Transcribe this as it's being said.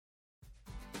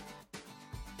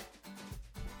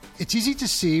It's easy to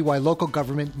see why local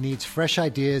government needs fresh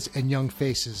ideas and young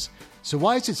faces. So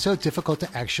why is it so difficult to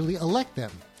actually elect them?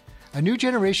 A new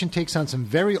generation takes on some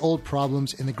very old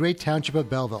problems in the great township of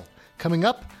Belleville. Coming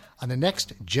up on the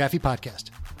next Jaffe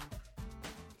podcast.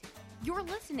 You're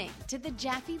listening to the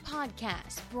Jaffe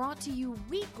Podcast, brought to you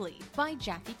weekly by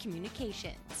Jaffe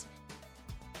Communications.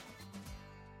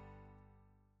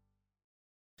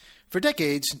 For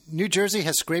decades, New Jersey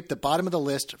has scraped the bottom of the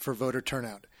list for voter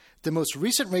turnout. The most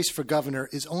recent race for governor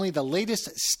is only the latest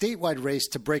statewide race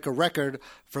to break a record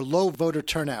for low voter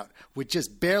turnout, with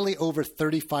just barely over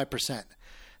 35%.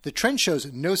 The trend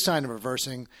shows no sign of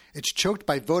reversing. It's choked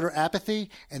by voter apathy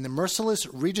and the merciless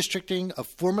redistricting of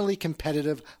formerly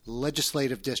competitive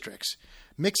legislative districts.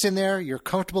 Mix in there your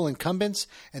comfortable incumbents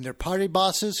and their party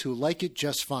bosses who like it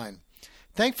just fine.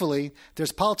 Thankfully,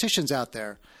 there's politicians out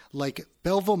there, like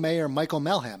Belleville Mayor Michael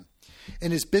Melham.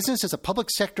 In his business as a public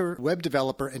sector web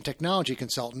developer and technology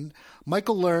consultant,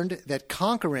 Michael learned that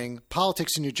conquering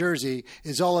politics in New Jersey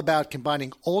is all about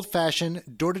combining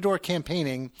old-fashioned door-to-door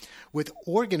campaigning with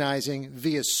organizing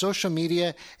via social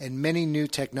media and many new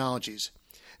technologies.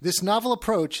 This novel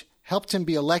approach helped him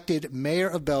be elected mayor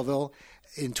of Belleville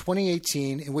in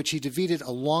 2018, in which he defeated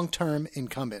a long-term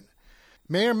incumbent.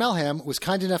 Mayor Melham was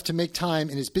kind enough to make time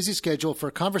in his busy schedule for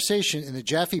a conversation in the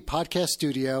Jaffe podcast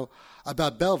studio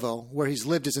about Belleville, where he's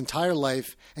lived his entire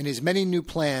life, and his many new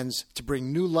plans to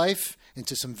bring new life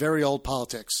into some very old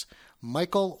politics.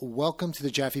 Michael, welcome to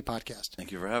the Jaffe podcast.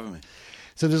 Thank you for having me.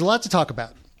 So there's a lot to talk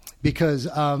about because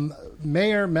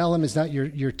Mayor Melham is not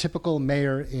your typical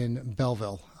mayor in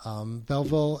Belleville.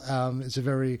 Belleville is a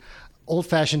very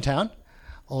old-fashioned town.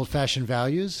 Old-fashioned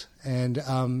values, and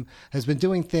has been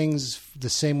doing things the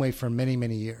same way for many,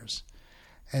 many years.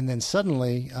 And then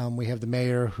suddenly we have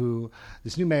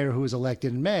this new mayor who was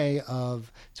elected in May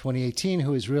of 2018,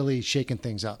 who has really shaken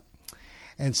things up.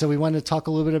 And so we wanted to talk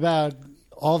a little bit about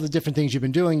all the different things you've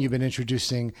been doing. You've been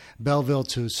introducing Belleville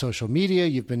to social media.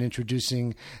 You've been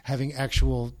introducing having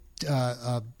actual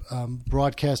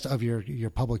broadcast of your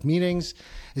public meetings.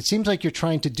 It seems like you're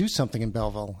trying to do something in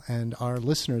Belleville, and our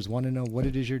listeners want to know what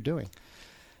it is you're doing.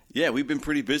 Yeah, we've been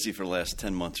pretty busy for the last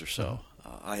 10 months or so.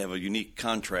 I have a unique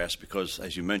contrast because,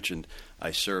 as you mentioned,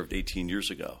 I served 18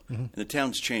 years ago. And the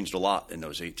town's changed a lot in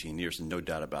those 18 years, and no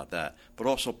doubt about that. But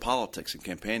also politics and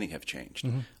campaigning have changed.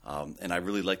 And I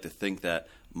really like to think that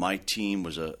my team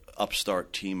was an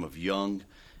upstart team of young,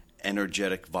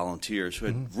 energetic volunteers who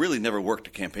had really never worked a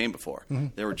campaign before.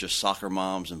 They were just soccer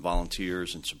moms and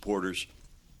volunteers and supporters.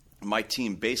 My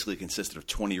team basically consisted of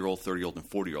 20-year-old, 30-year-old, and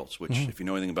 40-year-olds, which, if you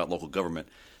know anything about local government,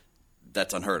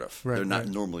 that's unheard of. They're not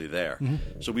normally there.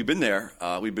 So we've been there.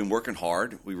 We've been working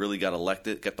hard. We really got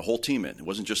elected, got the whole team in. It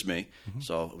wasn't just me.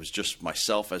 So it was just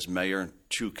myself as mayor and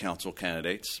two council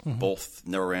candidates. Both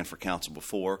never ran for council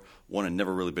before. One had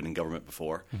never really been in government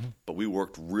before. But we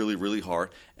worked really, really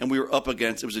hard. And we were up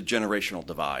against – it was a generational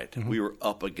divide. We were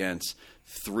up against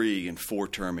 3- and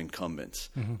 4-term incumbents.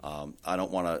 I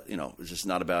don't want to – it's just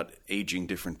not about aging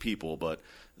different people, but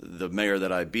 – the mayor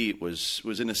that I beat was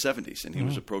in his 70s, and he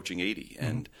was approaching 80.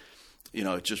 And,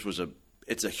 it just was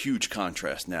it's a huge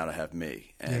contrast now to have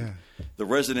me. And the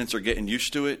residents are getting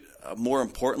used to it. More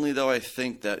importantly, though, I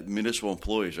think that municipal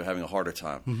employees are having a harder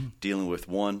time dealing with,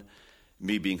 one,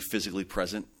 me being physically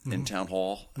present in town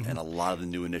hall and a lot of the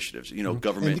new initiatives.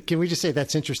 Government. And can we just say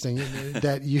that's interesting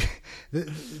that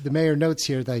the mayor notes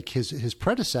here, like his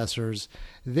predecessors,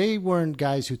 they weren't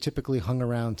guys who typically hung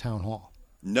around town hall.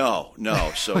 No.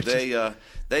 So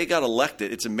they got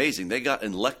elected. It's amazing. They got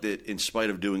elected in spite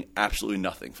of doing absolutely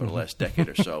nothing for the last decade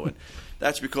or so. And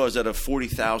that's because out of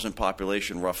 40,000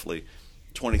 population, roughly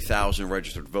 20,000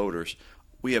 registered voters,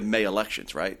 we have May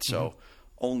elections, right? So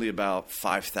only about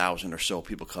 5,000 or so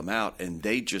people come out, and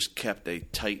they just kept a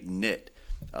tight net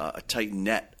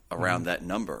around that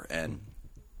number. And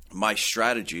my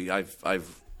strategy,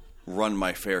 I've run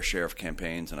my fair share of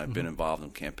campaigns, and I've been involved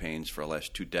in campaigns for the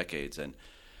last 2 decades. And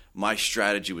my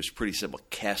strategy was pretty simple: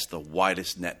 cast the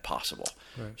widest net possible.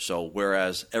 Right. So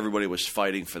whereas everybody was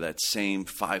fighting for that same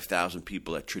 5,000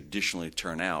 people that traditionally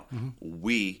turn out,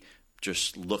 we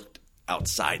just looked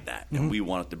outside that, and we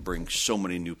wanted to bring so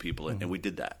many new people in, and we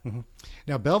did that.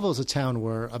 Now, Belleville is a town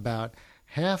where about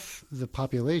half the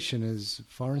population is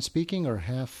foreign speaking, or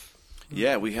half.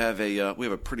 Yeah, we have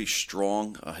a pretty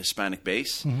strong Hispanic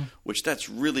base, which that's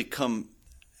really come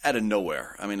out of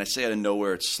nowhere. I mean, I say out of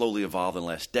nowhere. It's slowly evolved in the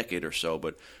last decade or so,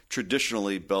 but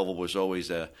traditionally Belleville was always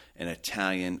an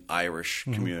Italian-Irish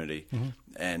community,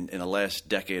 and in the last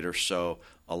decade or so,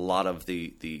 a lot of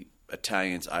the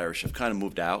Italians, Irish have kind of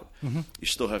moved out. You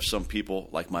still have some people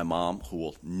like my mom who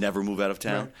will never move out of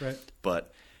town,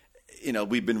 but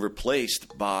we've been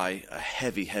replaced by a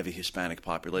heavy Hispanic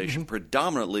population,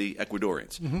 predominantly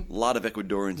Ecuadorians. A lot of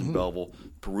Ecuadorians in Belleville,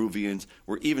 Peruvians.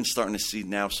 We're even starting to see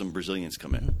now some Brazilians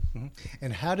come in.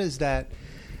 And how does that,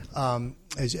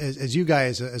 as you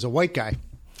guys, as a white guy,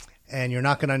 and you're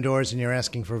knocking on doors and you're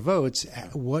asking for votes,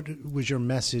 what was your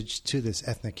message to this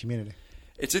ethnic community?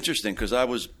 It's interesting because I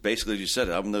was basically, as you said,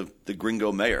 I'm the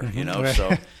gringo mayor, Right.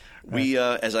 so we,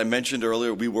 as I mentioned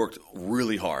earlier, we worked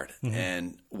really hard.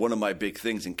 And one of my big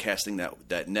things in casting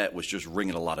that net was just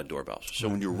ringing a lot of doorbells. So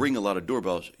when you ring a lot of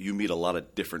doorbells, you meet a lot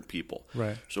of different people.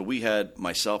 Right. So we had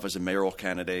myself as a mayoral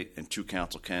candidate and 2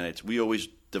 council candidates. We always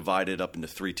divided up into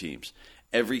 3 teams.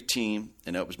 Every team,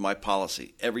 and that was my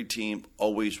policy, every team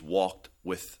always walked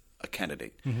with a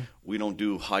candidate. We don't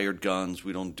do hired guns.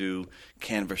 We don't do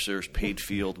canvassers, paid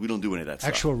field. We don't do any of that stuff.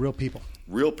 Actual real people.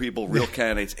 Real people, real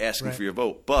candidates asking for your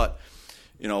vote. But,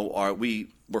 we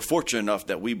were fortunate enough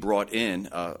that we brought in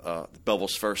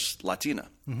Belleville's first Latina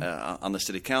on the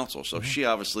city council. So she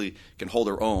obviously can hold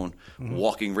her own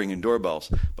walking, ringing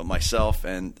doorbells. But myself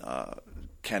and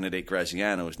candidate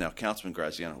Graziano, is now Councilman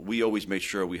Graziano, we always made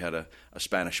sure we had a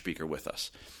Spanish speaker with us.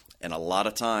 And a lot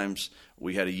of times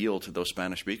we had to yield to those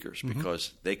Spanish speakers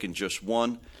because they can just,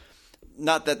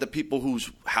 not that the people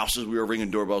whose houses we were ringing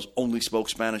doorbells only spoke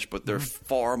Spanish, but they're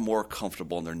far more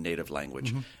comfortable in their native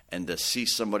language. And to see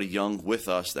somebody young with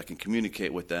us that can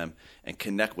communicate with them and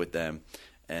connect with them,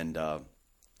 and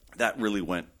that really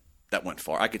went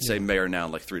far. I could say mayor now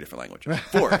in like 3 different languages.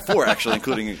 4 actually,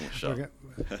 including English. So.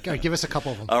 Okay. Give us a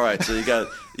couple of them. All right, so you got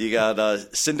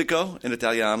sindaco in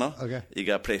Italiano. Okay. You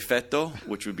got prefetto,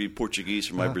 which would be Portuguese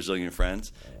for my Brazilian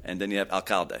friends, and then you have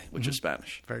alcalde, which is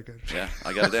Spanish. Very good. Yeah,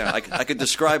 I got it down. I could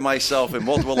describe myself in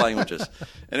multiple languages,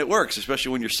 and it works,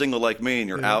 especially when you're single like me and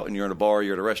you're out and you're in a bar,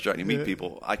 you're at a restaurant, and you meet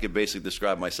people. I could basically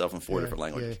describe myself in 4 different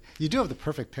languages. Yeah. You do have the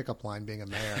perfect pickup line being a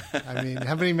mayor. I mean,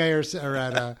 how many mayors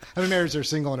are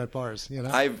single and at bars?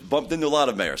 I've bumped into a lot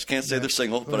of mayors. Can't say they're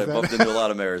single, but I bumped into a lot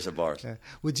of mayors at bars. Yeah.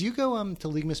 Would you go to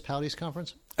League of Municipalities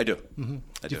conference? I do. Do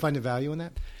you find the value in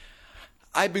that?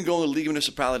 I've been going to League of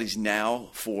Municipalities now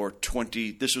for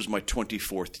this was my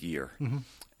 24th year.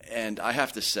 And I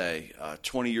have to say,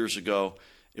 20 years ago,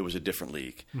 it was a different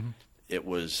league. There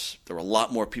were a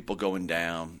lot more people going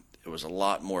down. It was a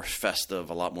lot more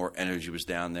festive, a lot more energy was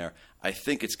down there. I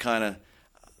think it's kind of,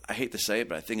 I hate to say it,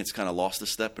 but I think it's kind of lost a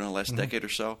step in the last decade or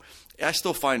so. I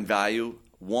still find value.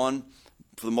 One,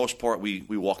 for the most part, we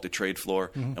walk the trade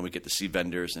floor and we get to see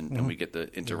vendors and we get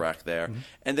to interact there.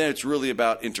 And then it's really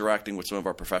about interacting with some of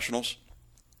our professionals.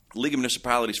 League of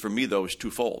Municipalities for me, though, is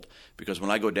twofold because when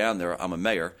I go down there, I'm a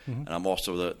mayor and I'm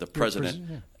also the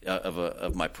president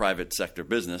of my private sector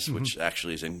business, which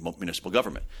actually is in municipal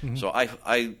government. So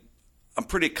I'm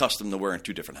pretty accustomed to wearing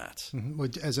 2 different hats.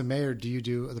 As a mayor, do you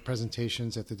do the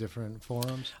presentations at the different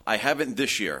forums? I haven't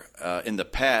this year. In the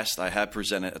past, I have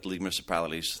presented at the League of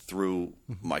Municipalities through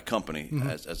my company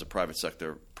as a private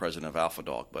sector president of Alpha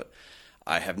Dog, but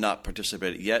I have not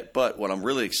participated yet. But what I'm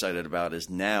really excited about is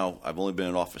now I've only been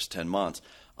in office 10 months.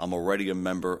 I'm already a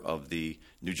member of the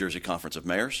New Jersey Conference of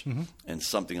Mayors, and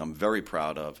something I'm very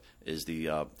proud of is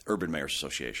the Urban Mayors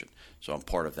Association. So I'm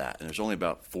part of that, and there's only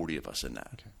about 40 of us in that.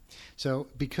 Okay. So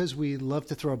because we love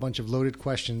to throw a bunch of loaded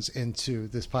questions into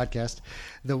this podcast,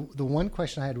 the one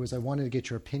question I had was I wanted to get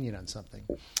your opinion on something.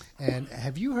 And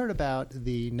have you heard about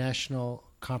the National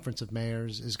Conference of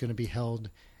Mayors is going to be held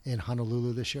in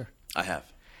Honolulu this year? I have.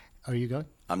 Are you going?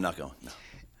 I'm not going, no.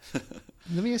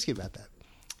 Let me ask you about that.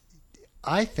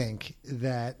 I think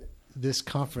that this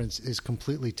conference is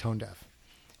completely tone deaf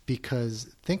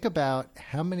because think about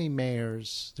how many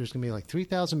mayors, there's going to be like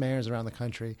 3,000 mayors around the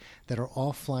country that are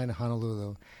all flying to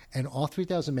Honolulu, and all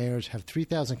 3,000 mayors have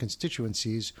 3,000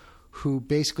 constituencies who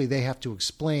basically they have to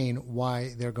explain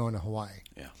why they're going to Hawaii.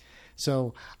 Yeah.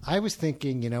 So I was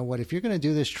thinking, if you're going to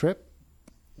do this trip,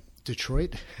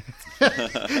 Detroit,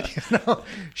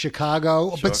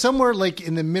 Chicago, but somewhere like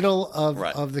in the middle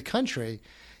of the country,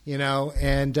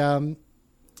 and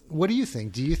what do you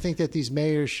think? Do you think that these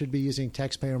mayors should be using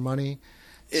taxpayer money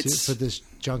for this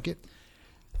junket?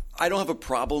 I don't have a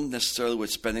problem necessarily with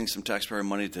spending some taxpayer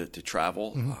money to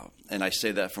travel. And I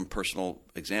say that from personal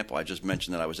example. I just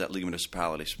mentioned that I was at League of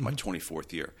Municipalities for my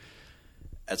 24th year.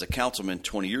 As a councilman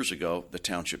 20 years ago, the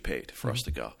township paid for us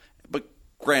to go. But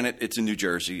granted, it's in New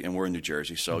Jersey, and we're in New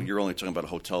Jersey, so you're only talking about a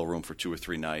hotel room for 2 or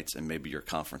 3 nights and maybe your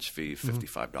conference fee,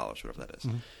 $55, whatever that is.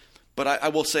 But I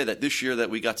will say that this year that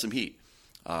we got some heat.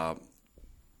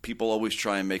 People always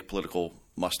try and make political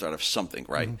must out of something,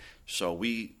 right? So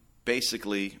we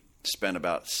basically spent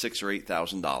about $6,000 or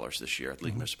 $8,000 this year at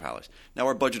League of Municipalities. Now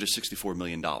our budget is $64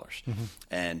 million.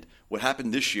 And what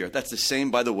happened this year, that's the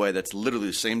same, by the way, that's literally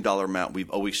the same dollar amount we've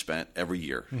always spent every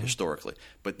year historically.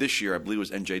 But this year, I believe it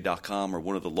was NJ.com or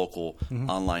one of the local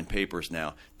online papers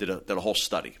now did a whole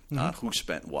study on who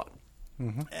spent what.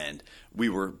 And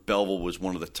Belleville was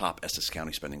one of the top Essex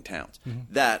County spending towns.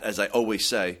 That, as I always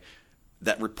say,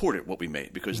 that reported what we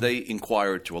made because they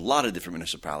inquired to a lot of different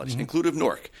municipalities, including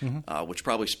Newark, which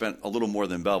probably spent a little more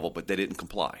than Belleville, but they didn't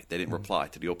comply. They didn't reply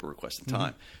to the Oprah request in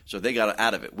time. So they got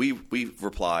out of it. We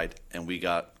replied, and we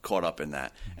got caught up in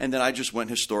that. And then I just went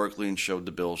historically and showed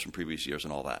the bills from previous years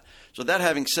and all that. So that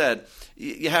having said,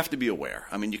 you have to be aware.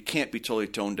 I mean, you can't be totally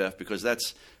tone deaf because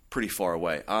that's pretty far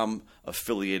away. I'm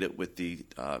affiliated with the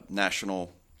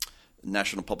National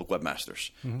Public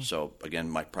Webmasters. So, again,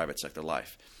 my private sector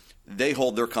life. They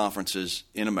hold their conferences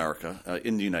in America,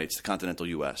 in the the continental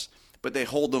U.S., but they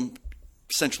hold them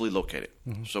centrally located.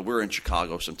 So we're in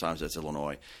Chicago, sometimes that's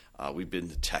Illinois. We've been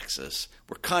to Texas.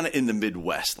 We're kind of in the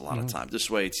Midwest a lot of times. This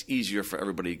way it's easier for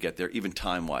everybody to get there, even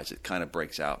time-wise. It kind of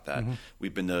breaks out that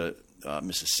we've been to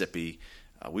Mississippi.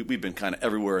 We've been kind of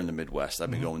everywhere in the Midwest. I've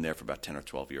been going there for about 10 or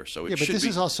 12 years. So but this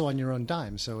is also on your own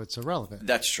dime, so it's irrelevant.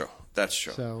 That's true. That's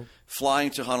true. So flying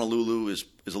to Honolulu is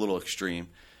a little extreme.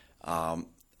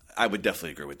 I would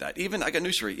definitely agree with that. Even I got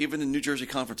news for you. Even the New Jersey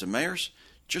Conference of Mayors,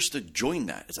 just to join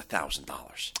that is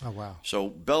 $1,000. Oh wow! So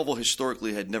Belleville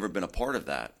historically had never been a part of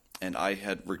that, and I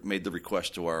had made the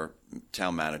request to our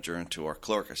town manager and to our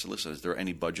clerk. I said, "Listen, is there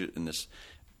any budget in this?"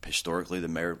 Historically, the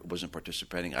mayor wasn't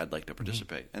participating. I'd like to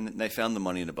participate, and they found the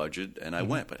money in the budget, and I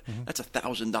went. But that's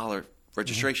 $1,000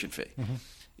 registration fee.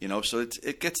 So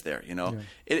it gets there.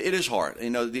 It is hard.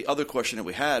 The other question that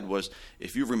we had was,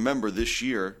 if you remember this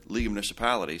year, League of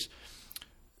Municipalities,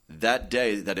 that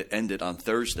day that it ended on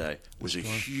Thursday was a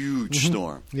huge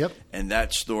storm. And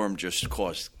that storm just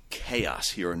caused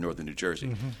chaos here in northern New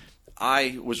Jersey.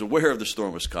 I was aware of the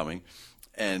storm was coming,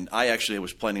 and I actually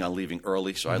was planning on leaving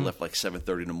early, so I left like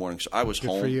 7:30 in the morning. So I was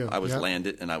home. I was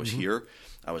landed, and I was here.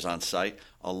 I was on site.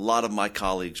 A lot of my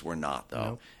colleagues were not,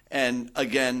 though. And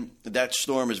again, that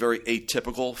storm is very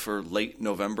atypical for late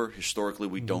November. Historically,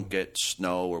 we don't get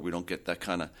snow or we don't get that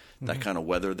kind of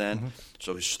weather then.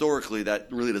 So historically, that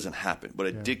really doesn't happen. But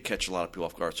it did catch a lot of people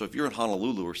off guard. So if you're in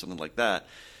Honolulu or something like that,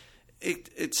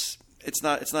 it's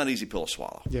not an easy pill to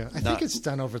swallow. Yeah, I think it's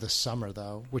done over the summer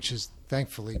though, which is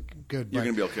thankfully good. You're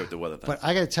going to be okay with the weather then. But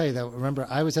I got to tell you though, remember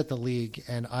I was at the league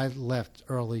and I left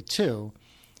early too,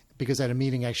 because I had a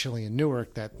meeting actually in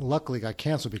Newark that luckily got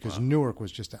canceled because Newark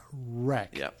was just a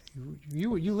wreck. Yeah.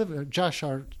 You live, Josh,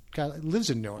 our guy,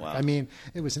 lives in Newark. Wow. I mean,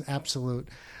 it was an absolute.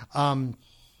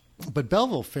 But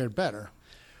Belleville fared better.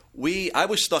 I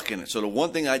was stuck in it. So the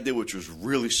one thing I did, which was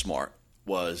really smart,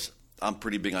 was I'm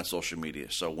pretty big on social media.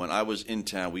 So when I was in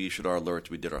town, we issued our alerts,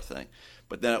 we did our thing.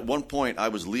 But then at one point, I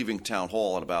was leaving town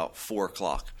hall at about 4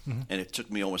 o'clock, and it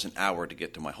took me almost an hour to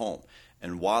get to my home.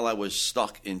 And while I was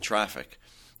stuck in traffic,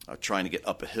 trying to get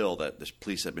up a hill that the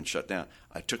police had been shut down,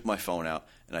 I took my phone out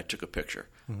and I took a picture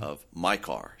of my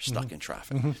car stuck in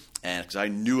traffic. And because I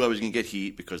knew I was going to get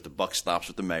heat because the buck stops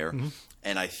with the mayor.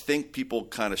 And I think people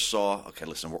kind of saw, okay,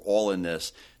 listen, we're all in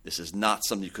this. This is not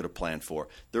something you could have planned for.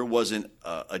 There wasn't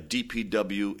a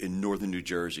DPW in northern New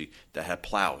Jersey that had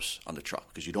plows on the truck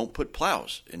because you don't put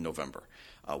plows in November.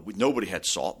 Nobody had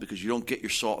salt because you don't get your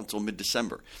salt until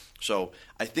mid-December. So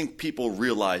I think people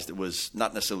realized it was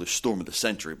not necessarily a storm of the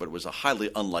century, but it was a highly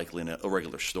unlikely and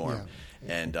irregular storm. Yeah.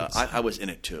 And I was in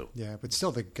it too. Yeah, but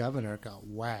still the governor got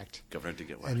whacked. Governor did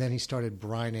get whacked. And then he started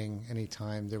brining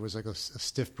anytime there was like a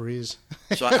stiff breeze.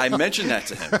 So I mentioned that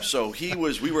to him. So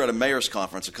we were at a mayor's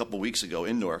conference a couple of weeks ago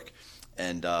in Newark,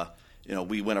 and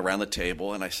we went around the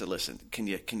table, and I said, listen, can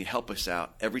you help us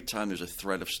out? Every time there's a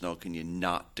threat of snow, can you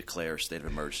not declare a state of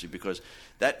emergency? Because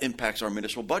that impacts our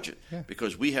municipal budget. Yeah.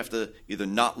 Because we have to either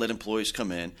not let employees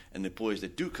come in, and the employees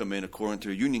that do come in, according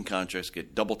to union contracts,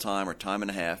 get double time or time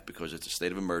and a half because it's a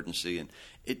state of emergency, and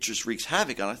it just wreaks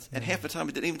havoc on us. And half the time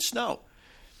it didn't even snow.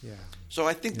 Yeah. So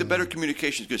I think the better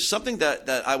communication is good. Something that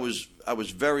I was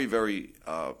very, very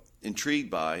intrigued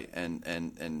by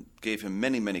and gave him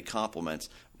many, many compliments.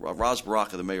 Ros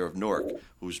Baraka, the mayor of Newark,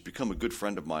 who's become a good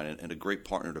friend of mine and a great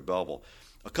partner to Belleville,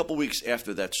 a couple weeks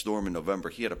after that storm in November,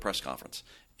 he had a press conference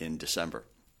in December,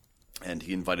 and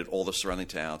he invited all the surrounding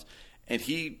towns. And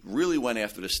he really went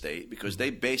after the state because they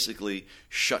basically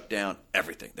shut down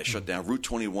everything. They shut down Route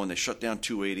 21, they shut down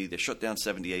 280, they shut down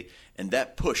 78, and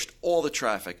that pushed all the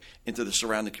traffic into the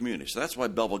surrounding community. So that's why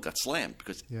Belleville got slammed,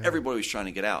 because everybody was trying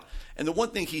to get out. And the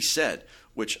one thing he said,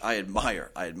 which I admire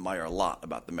a lot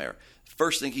about the mayor.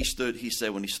 First thing he said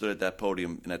when he stood at that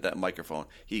podium and at that microphone,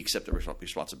 he accepted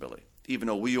responsibility. Even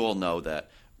though we all know that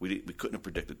we couldn't have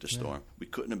predicted the storm. We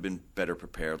couldn't have been better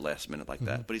prepared last minute like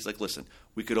that. But he's like, listen,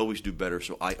 we could always do better,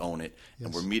 so I own it.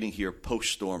 And we're meeting here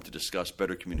post-storm to discuss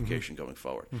better communication going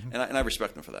forward. And I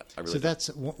respect him for that. I really do. That's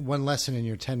one lesson in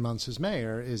your 10 months as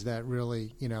mayor, is that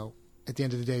really, at the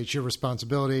end of the day, it's your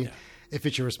responsibility. If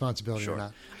it's your responsibility or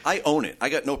not. I own it. I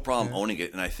got no problem owning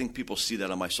it, and I think people see that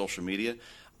on my social media.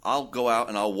 I'll go out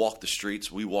and I'll walk the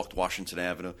streets. We walked Washington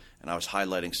Avenue, and I was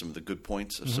highlighting some of the good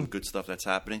points of some good stuff that's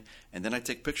happening. And then I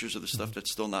take pictures of the stuff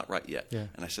that's still not right yet. Yeah.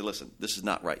 And I say, listen, this is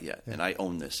not right yet, and I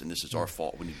own this, and this is our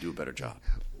fault. We need to do a better job.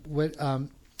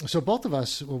 So both of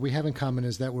us, what we have in common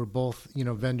is that we're both,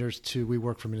 vendors we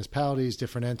work for municipalities,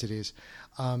 different entities.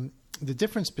 The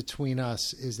difference between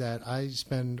us is that I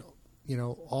spend,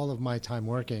 all of my time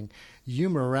working. You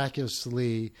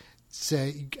miraculously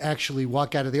actually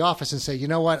walk out of the office and say, you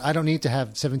know what, I don't need to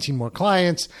have 17 more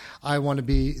clients. I want to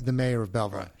be the mayor of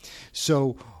Belleville. Right.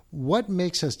 So what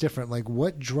makes us different? Like,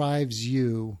 what drives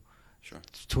you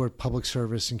toward public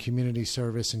service and community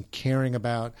service and caring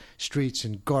about streets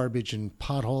and garbage and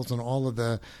potholes and all of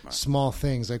the small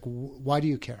things? Like, why do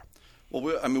you care?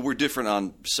 Well, we're different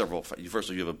on several. First of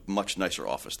all, you have a much nicer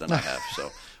office than I have,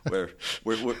 so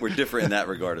we're different in that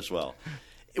regard as well.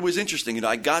 It was interesting.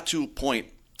 I got to a point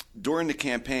during the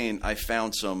campaign. I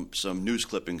found some news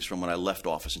clippings from when I left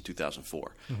office in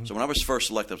 2004. So when I was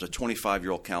first elected, I was a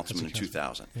 25-year-old councilman in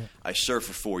 2000. Yeah. I served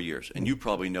for 4 years, and you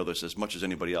probably know this as much as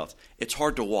anybody else. It's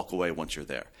hard to walk away once you're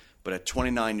there. But at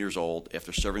 29 years old,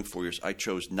 after serving 4 years, I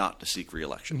chose not to seek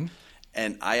re-election.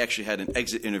 And I actually had an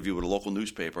exit interview with a local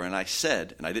newspaper, and I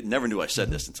said, and I never knew I said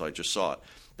this until I just saw it,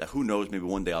 that who knows, maybe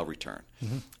one day I'll return.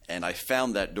 And I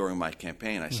found that during my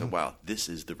campaign. I said, wow, this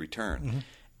is the return.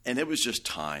 And it was just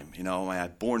time.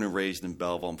 I'm born and raised in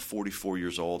Belleville. I'm 44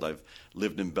 years old. I've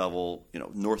lived in Belleville,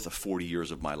 north of 40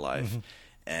 years of my life.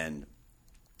 And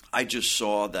I just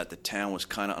saw that the town was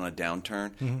kind of on a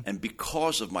downturn. And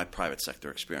because of my private sector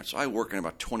experience, so I work in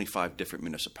about 25 different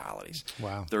municipalities.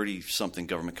 Wow. 30-something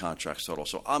government contracts total.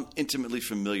 So I'm intimately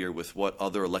familiar with what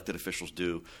other elected officials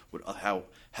do, with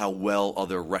how well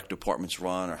other rec departments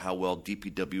run, or how well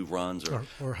DPW runs.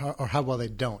 Or how well they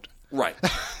don't. Right,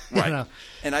 right.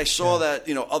 And I saw that,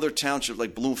 other townships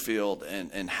like Bloomfield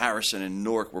and Harrison and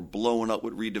Newark were blowing up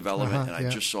with redevelopment, and I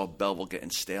just saw Belleville getting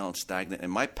stale and stagnant. And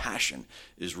my passion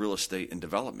is real estate and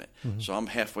development. So I'm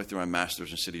halfway through my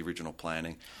master's in city regional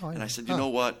planning. And I said, you know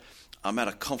what? I'm at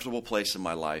a comfortable place in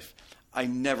my life. I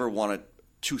never wanted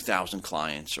 2,000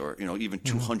 clients or, even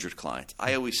 200 clients.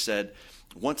 I always said,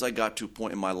 once I got to a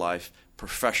point in my life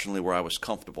professionally where I was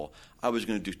comfortable, I was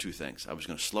going to do two things. I was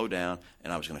going to slow down,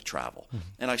 and I was going to travel.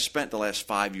 And I spent the last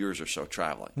 5 years or so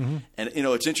traveling. And,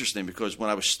 it's interesting because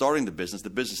when I was starting the business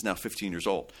is now 15 years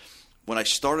old. When I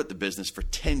started the business, for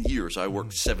 10 years, I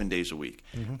worked 7 days a week.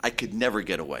 I could never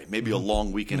get away. Maybe a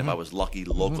long weekend if I was lucky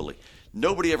locally.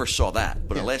 Nobody ever saw that.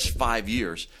 But in the last 5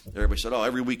 years, everybody said, oh,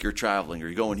 every week you're traveling, or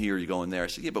you're going here, you're going there. I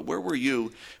said, yeah, but where were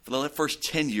you for the first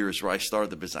 10 years where I started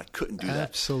the business? I couldn't do that.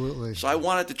 Absolutely. So I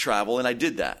wanted to travel, and I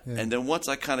did that. Yeah. And then once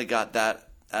I kind of got that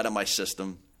out of my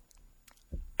system,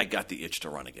 I got the itch to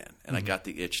run again. And I got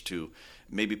the itch to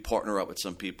maybe partner up with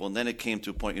some people. And then it came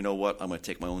to a point, you know what, I'm going to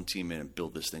take my own team in and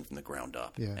build this thing from the ground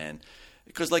up. Yeah. And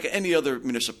because like any other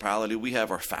municipality, we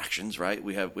have our factions, right?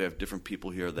 We have different people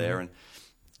here or there. And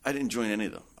I didn't join any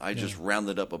of them. I just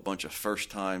rounded up a bunch of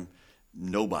first-time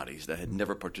nobodies that had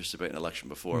never participated in an election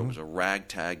before. It was a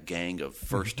ragtag gang of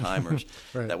first-timers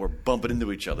that were bumping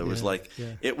into each other. It was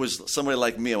it was somebody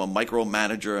like me. I'm a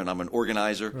micromanager and I'm an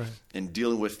organizer, and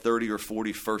dealing with 30 or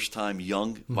 40 first-time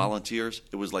young volunteers.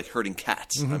 It was like herding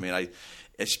cats. I mean, I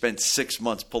spent 6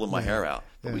 months pulling my hair out,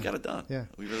 but we got it done. Yeah.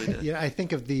 We really did. Yeah, I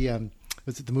think of the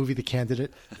was it the movie The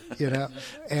Candidate?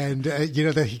 And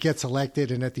that he gets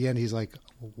elected, and at the end he's like,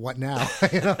 what now?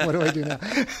 What do I do now?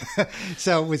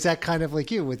 So was that kind of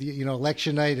like you with,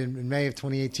 election night in May of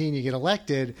 2018, you get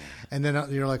elected, and then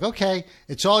you're like, okay,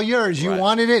 it's all yours. You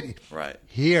wanted it. Right.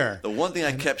 Here. The one thing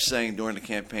I kept saying during the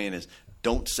campaign is,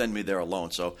 don't send me there alone.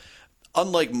 So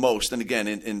unlike most, and again,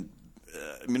 in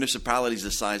municipalities the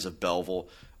size of Belleville,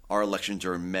 our elections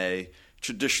are in May.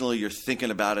 Traditionally, you're thinking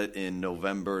about it in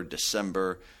November,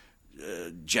 December.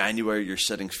 January, you're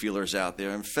setting feelers out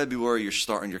there. In February, you're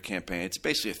starting your campaign. It's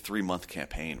basically a 3-month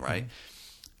campaign, right?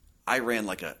 I ran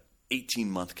like a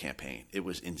 18-month campaign. It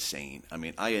was insane. I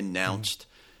mean,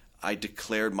 I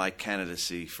declared my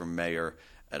candidacy for mayor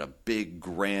at a big,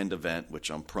 grand event, which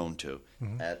I'm prone to,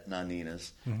 at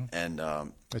Nanina's. And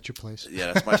That's your place.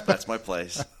 yeah, that's my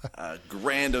place.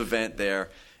 Grand event there.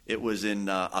 It was in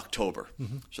October.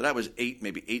 So that was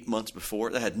maybe 8 months before.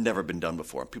 That had never been done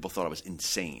before. People thought I was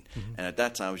insane. And at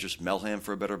that time, I was just Melham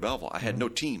for a better Belleville. I had no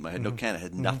team. I had no candidate. I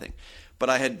had nothing. But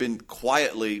I had been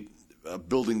quietly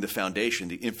building the foundation,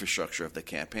 the infrastructure of the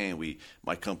campaign.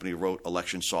 My company wrote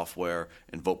election software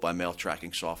and vote-by-mail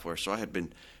tracking software. So I had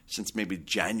been, since maybe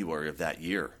January of that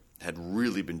year, had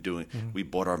really been doing – we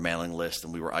bought our mailing list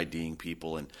and we were IDing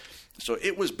people. And so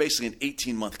it was basically an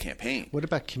 18-month campaign. What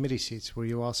about committee seats? Were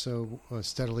you also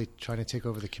steadily trying to take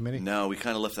over the committee? No, we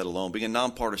kind of left that alone. Being a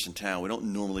nonpartisan town, we don't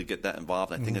normally get that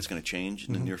involved. I think that's going to change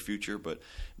in the near future. But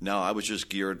no, I was just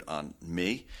geared on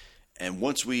me. And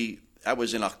once that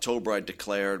was in October, I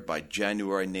declared. By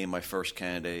January, I named my first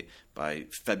candidate. By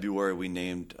February, we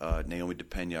named Naomi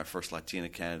DePena, our first Latina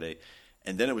candidate.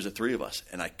 And then it was the three of us.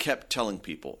 And I kept telling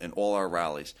people in all our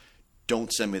rallies,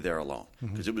 don't send me there alone,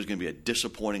 because it was going to be a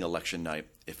disappointing election night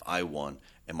if I won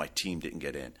and my team didn't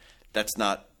get in. That's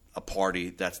not a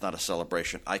party. That's not a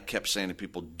celebration. I kept saying to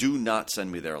people, do not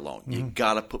send me there alone. You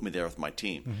got to put me there with my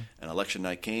team. And election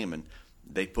night came, and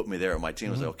they put me there with my team.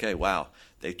 I was like, okay, wow.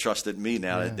 They trusted me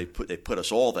now. Yeah. They put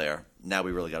us all there. Now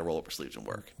we really got to roll up our sleeves and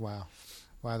work. Wow.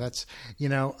 That's,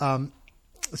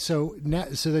 so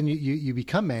then you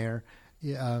become mayor.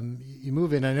 You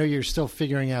move in. I know you're still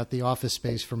figuring out the office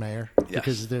space for mayor,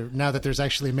 because now that there's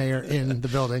actually a mayor in the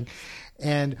building.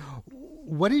 And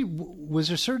was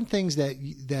there certain things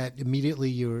that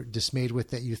immediately you were dismayed with,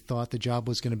 that you thought the job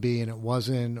was going to be and it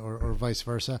wasn't, or vice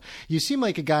versa? You seem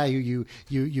like a guy who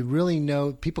you really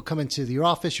know. People come into your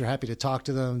office, you're happy to talk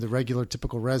to them. The regular,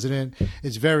 typical resident.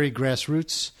 It's very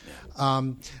grassroots.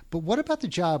 But what about the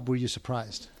job? Were you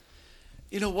surprised?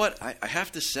 You know what? I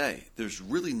have to say, there's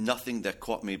really nothing that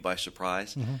caught me by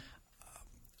surprise.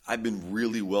 I've been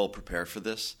really well prepared for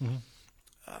this.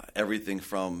 Everything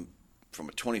from a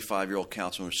 25-year-old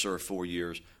councilman who served 4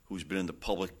 years, who's been in the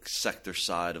public sector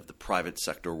side of the private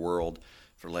sector world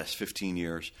for the last 15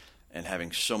 years, and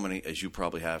having so many, as you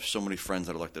probably have, so many friends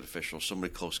that are elected officials, so many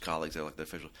close colleagues that are elected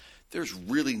officials. There's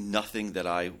really nothing that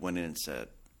I went in and said,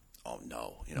 oh,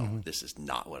 no, this is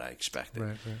not what I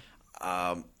expected.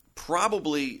 Right.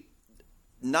 Probably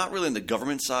not really on the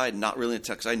government side, not really in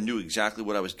tech, because I knew exactly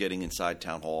what I was getting inside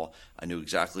town hall. I knew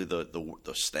exactly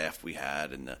the staff we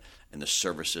had and the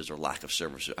services or lack of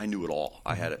services. I knew it all.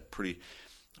 I had it pretty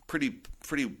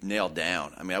nailed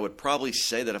down. I mean, I would probably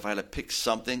say that if I had to pick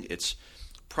something, it's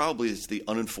the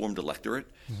uninformed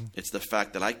electorate. It's the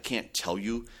fact that I can't tell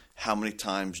you how many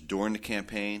times during the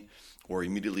campaign or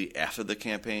immediately after the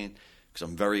campaign, because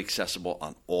I'm very accessible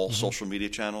on all social media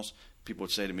channels. People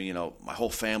would say to me, my whole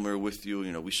family are with you.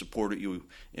 We supported you.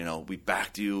 We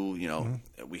backed you.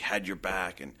 We had your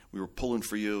back, and we were pulling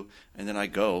for you. And then I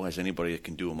go, as anybody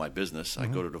can do in my business, I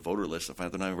go to the voter list and find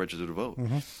out they're not even registered to vote.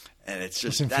 And it's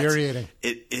just infuriating.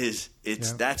 It is.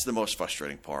 That's the most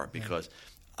frustrating part, because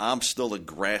I'm still a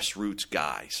grassroots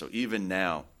guy. So even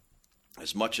now,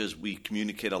 as much as we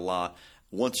communicate a lot,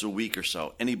 once a week or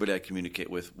so, anybody I communicate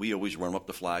with, we always run up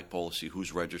the flagpole to see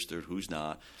who's registered, who's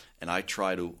not. And I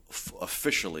try to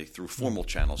officially, through formal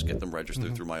channels, get them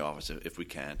registered through my office if we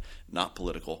can, not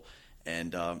political.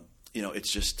 And,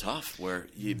 it's just tough where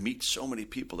you meet so many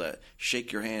people that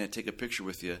shake your hand and take a picture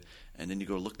with you, and then you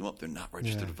go look them up. They're not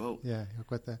registered to vote. Yeah, I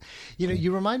get that.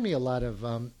 You remind me a lot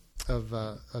of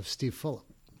Steve Fulop.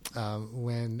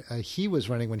 When he was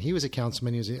running, when he was a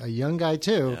councilman, he was a young guy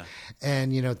too,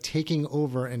 and taking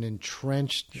over an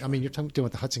entrenched. Sure. I mean, you're dealing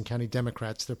with the Hudson County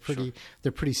Democrats. They're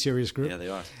pretty serious group. Yeah, they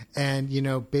are. And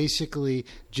basically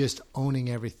just owning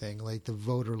everything, like the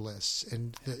voter lists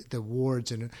and the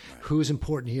wards and who's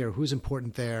important here, who's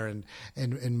important there, and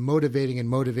motivating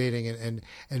and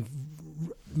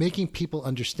making people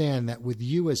understand that with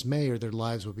you as mayor, their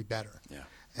lives will be better. Yeah.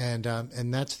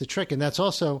 And that's the trick. And that's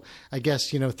also, I guess,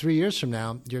 3 years from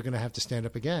now, you're going to have to stand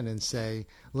up again and say,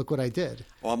 look what I did.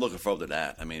 Well, I'm looking forward to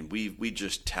that. I mean, we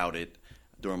just touted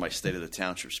during my State of the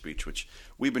Township speech, which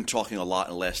we've been talking a lot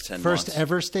in the last 10 months. First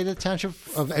ever State of the Township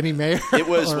of any mayor? It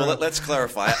was. Well, let's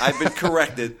clarify. I've been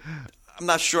corrected. I'm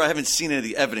not sure. I haven't seen any of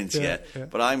the evidence yet. Yeah.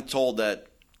 But I'm told that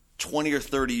 20 or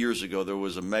 30 years ago, there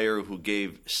was a mayor who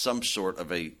gave some sort of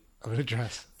an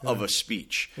address. Of a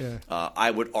speech. Yeah. I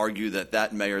would argue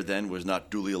that mayor then was not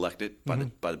duly elected by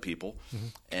the people,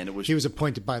 and he was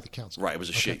appointed by the council. Right, it was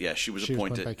she was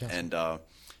appointed, and so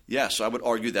I would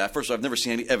argue that. First of all, I've never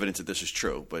seen any evidence that this is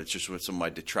true, but it's just what some of my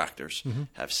detractors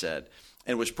have said.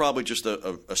 And it was probably just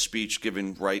a speech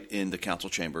given right in the council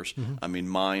chambers. I mean,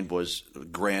 mine was a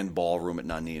grand ballroom at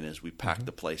Nanina's. We packed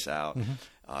the place out.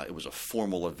 It was a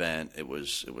formal event. It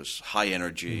was high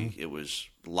energy. It was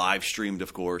live streamed,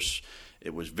 of course.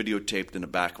 It was videotaped in the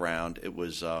background. It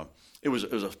was a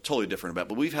totally different event.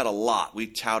 But we've had a lot. We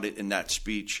touted in that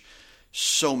speech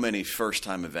so many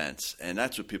first-time events, and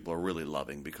that's what people are really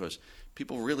loving, because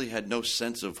people really had no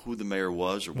sense of who the mayor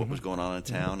was or what was going on in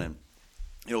town. And,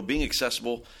 you know, being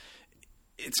accessible,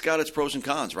 it's got its pros and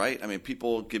cons, right? I mean,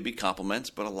 people give me compliments,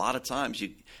 but a lot of times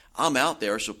I'm out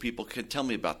there so people can tell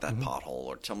me about that pothole,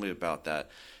 or tell me about that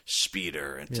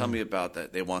speeder, and tell me about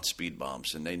that they want speed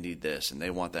bumps and they need this and they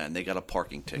want that and they got a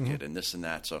parking ticket and this and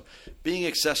that. So being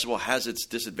accessible has its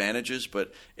disadvantages,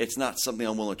 but it's not something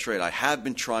I'm willing to trade. I have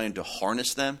been trying to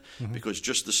harness them, because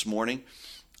just this morning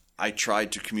I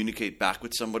tried to communicate back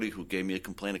with somebody who gave me a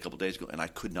complaint a couple days ago, and I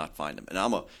could not find them.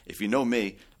 And if you know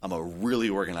me, I'm a really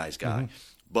organized guy.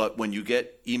 But when you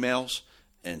get emails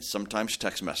and sometimes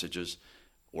text messages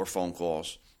or phone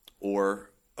calls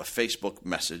or a Facebook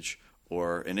message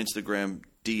or an Instagram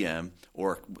DM,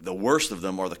 or the worst of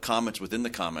them are the comments within the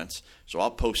comments. So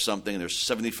I'll post something and there's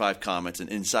 75 comments, and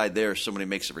inside there somebody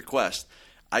makes a request.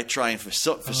 I try and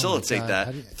facilitate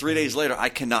that. 3 days later, I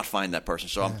cannot find that person.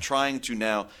 So I'm trying to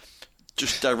now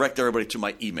just direct everybody to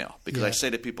my email, because I say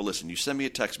to people, listen, you send me a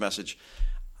text message,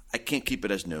 I can't keep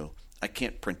it as new. I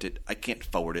can't print it. I can't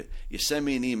forward it. You send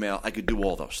me an email, I could do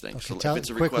all those things. Okay, so if it's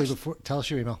a request, tell us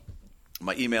your email.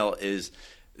 My email is,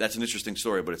 that's an interesting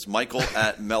story, but it's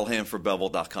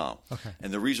michael@melhamforbelleville.com. Okay.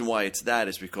 And the reason why it's that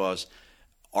is because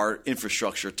our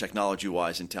infrastructure,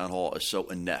 technology-wise, in Town Hall is so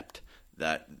inept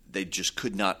that they just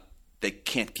they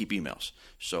can't keep emails.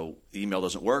 So the email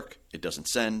doesn't work. It doesn't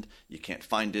send. You can't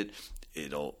find it.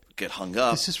 It'll get hung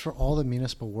up. This is for all the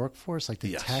municipal workforce, like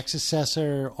the tax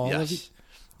assessor, all of it?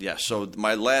 Yeah. So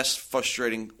my last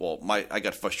frustrating – I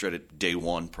got frustrated day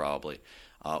one probably.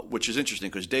 Which is interesting,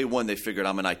 because day one they figured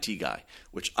I'm an IT guy,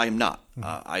 which I'm not.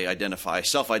 I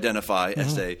self-identify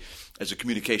as a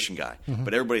communication guy.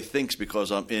 But everybody thinks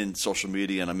because I'm in social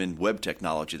media and I'm in web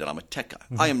technology that I'm a tech guy.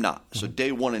 I am not. So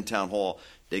day one in Town Hall,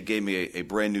 they gave me a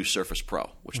brand new Surface Pro,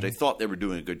 which they thought they were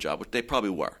doing a good job, which they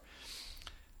probably were.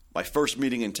 My first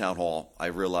meeting in Town Hall, I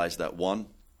realized that, one,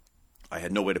 I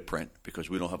had no way to print because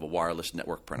we don't have a wireless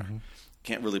network printer.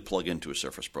 Can't really plug into a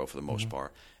Surface Pro for the most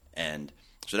part. And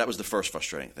so that was the first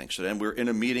frustrating thing. So then we were in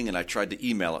a meeting, and I tried to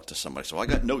email it to somebody. So I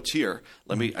got notes here.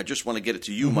 I just want to get it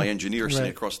to you, my engineer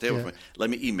sitting across the table with me. Let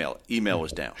me email it. Email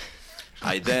was down.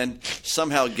 I then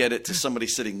somehow get it to somebody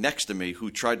sitting next to me who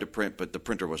tried to print, but the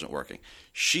printer wasn't working.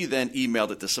 She then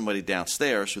emailed it to somebody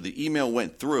downstairs. So the email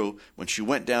went through. When she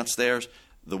went downstairs,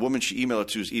 the woman she emailed it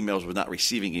to's emails were not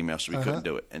receiving emails, so we couldn't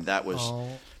do it. And that was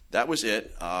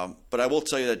it. But I will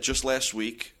tell you that just last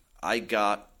week I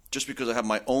got, just because I have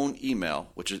my own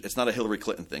email, which is, it's not a Hillary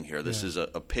Clinton thing here. This is a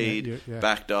paid,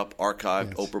 backed up,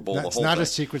 archived, Oprah Bowl, the whole thing. It's not a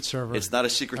secret server. It's not a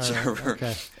secret server.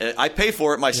 Okay. I pay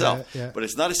for it myself, but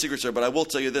it's not a secret server. But I will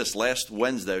tell you this. Last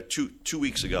Wednesday, two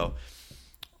weeks ago,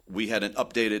 we had an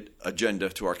updated agenda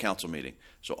to our council meeting.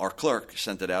 So our clerk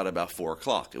sent it out about 4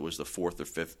 o'clock. It was the fourth or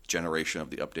fifth generation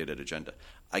of the updated agenda.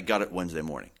 I got it Wednesday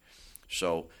morning.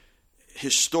 So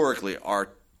historically, our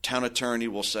town attorney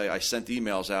will say, I sent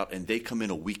emails out, and they come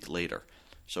in a week later.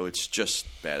 So it's just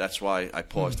bad. That's why I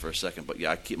paused for a second. But,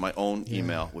 I keep my own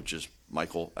email, which is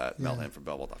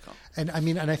michael@melhamforbelleville.com. And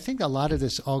I think a lot of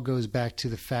this all goes back to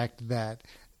the fact that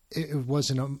it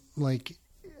wasn't like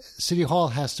City Hall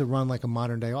has to run like a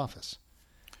modern-day office.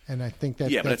 And I think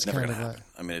that but it's never going to happen.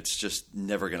 I mean, it's just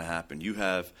never going to happen.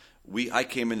 I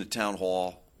came into Town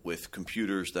Hall with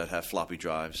computers that have floppy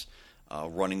drives,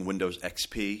 running Windows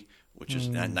XP, which is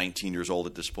 19 years old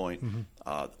at this point.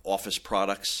 Office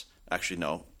products. Actually,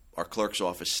 no. Our clerk's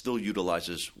office still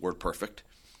utilizes WordPerfect.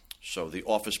 So the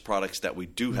office products that we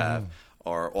do have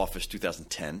are Office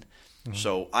 2010.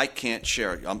 So I can't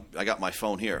share. I got my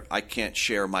phone here. I can't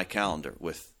share my calendar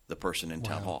with the person in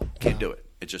Town Hall. Can't do it.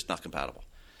 It's just not compatible.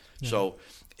 So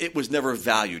it was never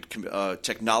valued.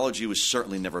 Technology was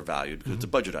certainly never valued because it's a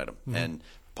budget item. And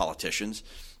politicians,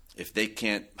 if they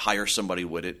can't hire somebody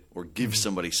with it or give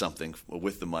somebody something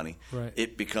with the money,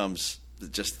 it becomes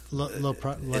just low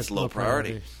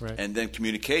priority. Right. And then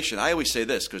communication. I always say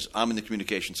this because I'm in the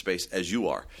communication space as you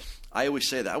are. I always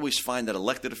say that. I always find that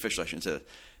elected officials, I shouldn't say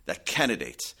that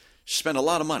candidates spend a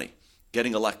lot of money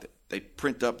getting elected. They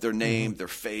print up their name, their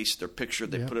face, their picture.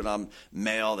 They put it on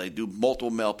mail. They do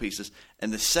multiple mail pieces.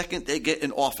 And the second they get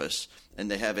in office and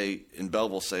they have in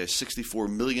Belleville, say, a $64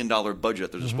 million budget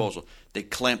at their disposal, they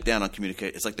clamp down on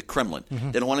communication. It's like the Kremlin.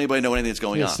 They don't want anybody to know anything that's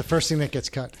going on. It's the first thing that gets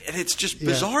cut. And it's just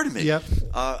bizarre to me. Yep.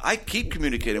 I keep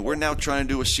communicating. We're now trying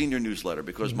to do a senior newsletter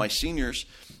because my seniors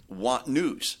want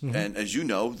news. And as you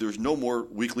know, there's no more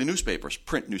weekly newspapers,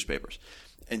 print newspapers.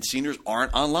 And seniors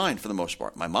aren't online for the most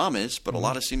part. My mom is, but a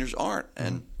lot of seniors aren't.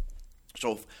 And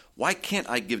so why can't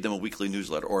I give them a weekly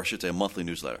newsletter, or I should say a monthly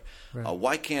newsletter? Right.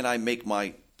 Why can't I make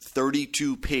my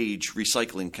 32-page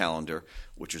recycling calendar,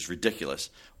 which is ridiculous?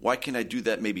 Why can't I do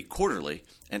that maybe quarterly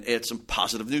and add some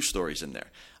positive news stories in there?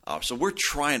 So we're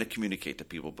trying to communicate to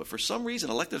people. But for some reason,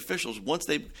 elected officials, once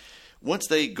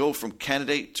they go from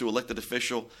candidate to elected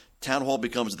official, town hall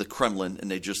becomes the Kremlin,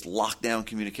 and they just lock down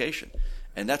communication.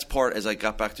 And that's part, as I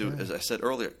got back to, as I said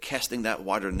earlier, casting that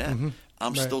wider net.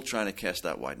 I'm still trying to cast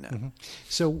that wide net.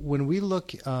 So when we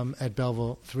look at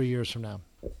Belleville 3 years from now,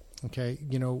 okay,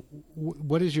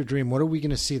 what is your dream? What are we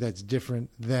going to see that's different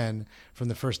then from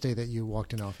the first day that you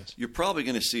walked in office? You're probably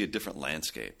going to see a different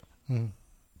landscape.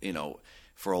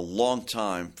 For a long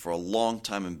time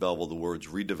in Belleville, the words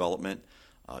redevelopment,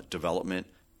 development,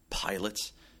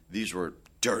 pilots, these were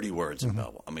dirty words in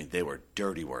Belleville. I mean, they were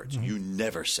dirty words. You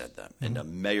never said them, and the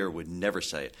mayor would never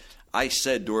say it. I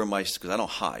said because I don't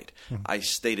hide, I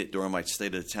stated during my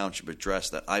State of the Township address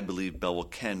that I believe Belleville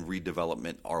can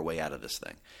redevelopment our way out of this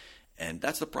thing. And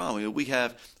that's the problem.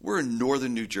 We're in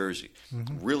northern New Jersey.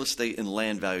 Real estate and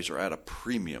land values are at a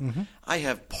premium. I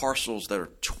have parcels that are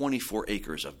 24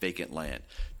 acres of vacant land,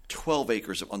 12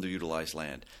 acres of underutilized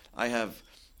land. I have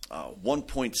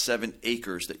 1.7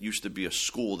 acres that used to be a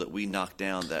school that we knocked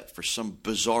down that for some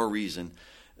bizarre reason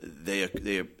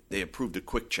they approved a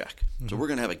quick check. So we're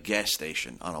going to have a gas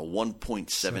station on a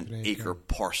 1.7 acre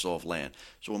parcel of land.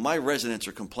 So when my residents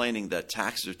are complaining that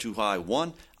taxes are too high,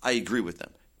 one, I agree with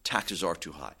them. Taxes are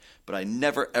too high. But I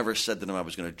never, ever said to them I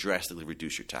was going to drastically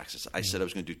reduce your taxes. I said I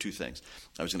was going to do two things.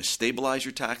 I was going to stabilize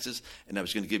your taxes, and I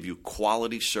was going to give you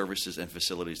quality services and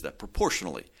facilities that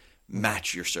proportionally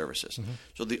match your services.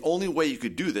 So the only way you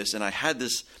could do this, and I had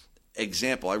this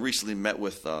example. I recently met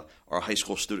with our high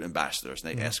school student ambassadors,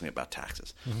 and they asked me about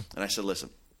taxes. And I said,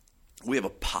 listen, we have a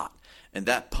pot. And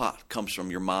that pot comes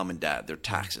from your mom and dad, their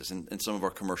taxes, and some of our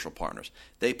commercial partners.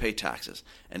 They pay taxes.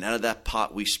 And out of that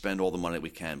pot, we spend all the money we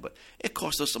can. But it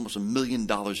costs us almost $1 million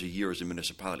a year as a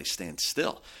municipality stand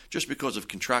still, just because of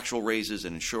contractual raises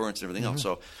and insurance and everything else.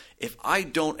 So if I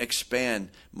don't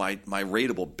expand my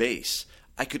rateable base,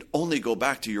 I could only go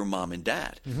back to your mom and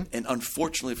dad. And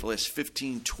unfortunately, for the last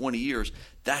 15, 20 years,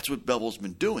 that's what Belleville's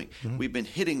been doing. We've been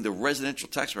hitting the residential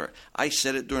taxpayer. I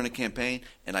said it during the campaign,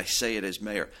 and I say it as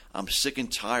mayor. I'm sick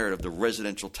and tired of the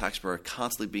residential taxpayer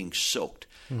constantly being soaked.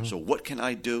 So what can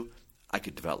I do? I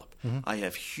could develop. I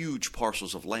have huge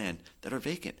parcels of land that are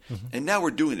vacant. And now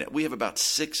we're doing that. We have about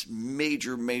 6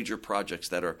 major projects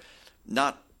that are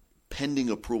not pending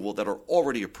approval that are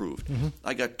already approved.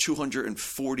 I got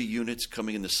 240 units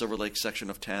coming in the Silver Lake section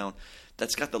of town.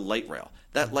 That's got the light rail.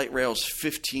 That light rail is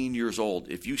 15 years old.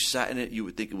 If you sat in it, you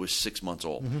would think it was 6 months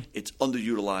old. It's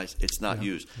underutilized. It's not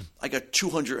used. I got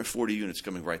 240 units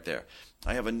coming right there.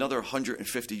 I have another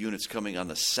 150 units coming on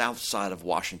the south side of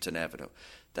Washington Avenue.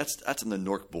 That's on the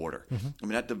Newark border. I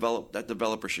mean, that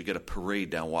developer should get a parade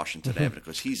down Washington Avenue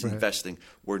because he's investing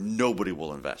where nobody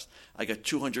will invest. I got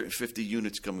 250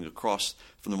 units coming across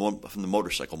from the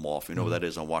motorcycle mall, if you know where that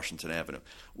is on Washington Avenue.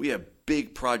 We have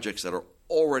big projects that are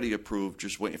already approved,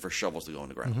 just waiting for shovels to go in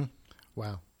the ground.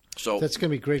 Wow. So that's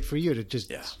going to be great for you to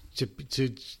just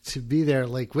to be there,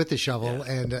 like with the shovel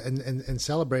and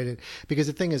celebrate it. Because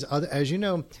the thing is, as you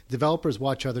know, developers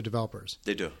watch other developers.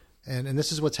 They do. And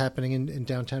this is what's happening in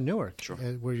downtown Newark,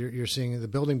 where you're seeing the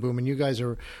building boom, and you guys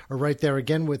are right there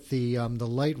again with the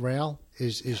light rail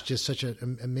is just such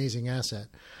an amazing asset.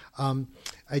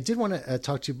 I did want to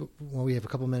talk to you when we have a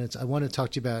couple minutes. I want to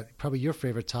talk to you about probably your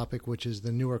favorite topic, which is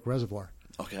the Newark Reservoir.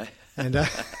 Okay. And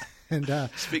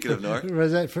speaking of Newark,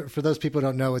 for those people who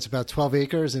don't know, it's about 12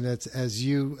 acres, and it's, as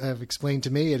you have explained to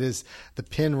me, it is the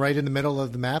pin right in the middle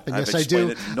of the map. And yes,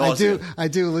 I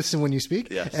do listen when you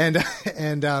speak. Yes. And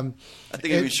I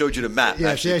think I even showed you the map.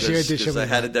 Yes, actually, she did show me. I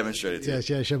had it demonstrated to you. Yes,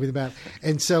 yeah, show me the map.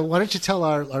 And so, why don't you tell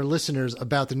our listeners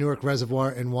about the Newark Reservoir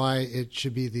and why it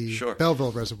should be the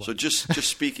Belleville Reservoir? So, just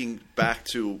speaking back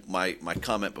to my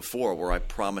comment before, where I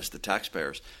promised the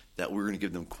taxpayers that we were going to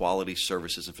give them quality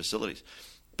services and facilities.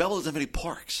 Belleville doesn't have any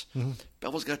parks.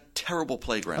 Belleville's got terrible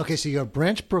playgrounds. Okay, so you have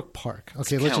Branch Brook Park.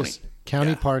 Okay, it's let's just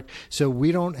county park. So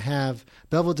we don't have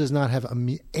Belleville does not have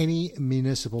any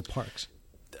municipal parks.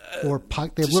 or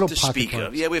they have little to pocket speak parks?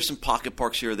 of. Yeah, we have some pocket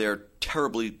parks here or there,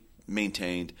 terribly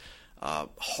maintained,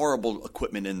 horrible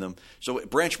equipment in them. So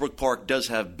Branch Brook Park does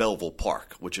have Belleville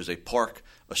Park, which is a park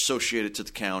associated to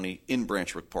the county in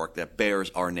Branch Brook Park that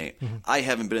bears our name. I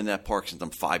haven't been in that park since I'm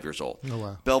 5 years old. Oh,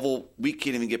 wow. Belleville, we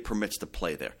can't even get permits to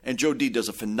play there. And Joe D does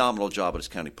a phenomenal job at his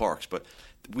county parks, but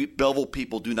Belleville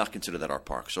people do not consider that our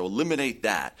park. So eliminate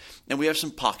that. And we have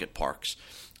some pocket parks.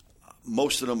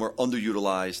 Most of them are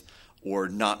underutilized or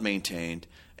not maintained.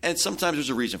 And sometimes there's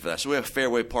a reason for that. So we have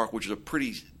Fairway Park, which is a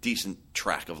pretty decent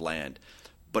tract of land,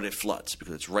 but it floods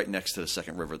because it's right next to the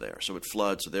second river there. So it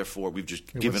floods, so therefore we've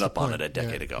just given up on it a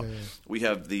decade ago. Yeah. We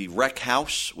have the Rec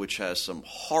House, which has some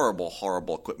horrible,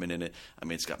 horrible equipment in it. I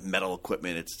mean, it's got metal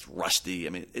equipment. It's rusty.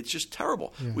 I mean, it's just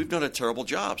terrible. Yeah. We've done a terrible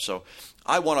job. So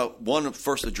I want to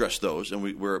first address those, and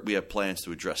we have plans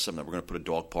to address some of them. We're going to put a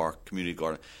dog park, community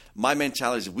garden. My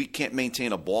mentality is if we can't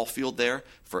maintain a ball field there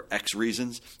for X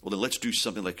reasons, well, then let's do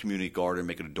something like community garden,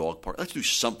 make it a dog park. Let's do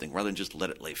something rather than just let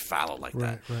it lay fallow like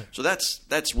that. Right. So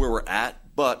that's where we're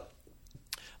at. But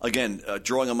again,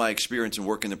 drawing on my experience in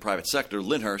working in the private sector,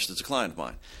 Lyndhurst is a client of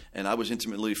mine. And I was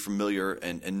intimately familiar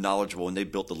and knowledgeable when they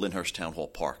built the Lyndhurst Town Hall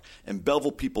Park. And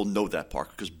Belleville people know that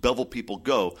park because Belleville people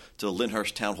go to the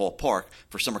Lyndhurst Town Hall Park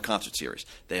for summer concert series.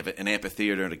 They have an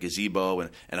amphitheater and a gazebo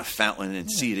and a fountain and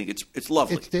seating. It's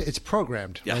lovely. It's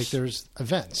programmed. Yes. Right? There's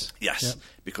events. Yes,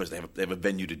 because they have a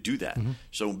venue to do that.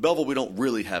 So in Belleville, we don't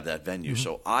really have that venue.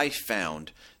 So I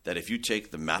found that if you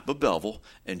take the map of Belleville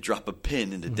and drop a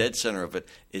pin in the dead center of it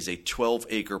is a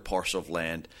 12-acre parcel of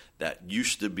land that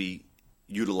used to be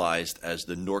utilized as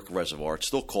the Nork Reservoir. It's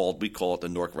still we call it the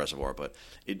Nork Reservoir, but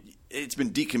it's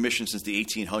been decommissioned since the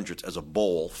 1800s as a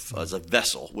bowl, as a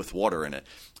vessel with water in it.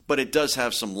 But it does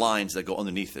have some lines that go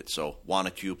underneath it. So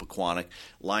Wanacue, Pequannock,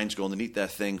 lines go underneath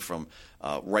that thing from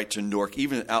right to Newark,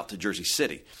 even out to Jersey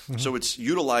City. So it's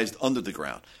utilized under the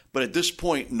ground. But at this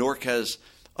point, Newark has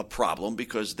a problem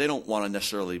because they don't want to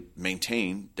necessarily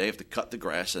maintain. They have to cut the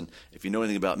grass. And if you know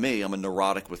anything about me, I'm a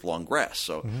neurotic with long grass.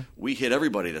 So we hit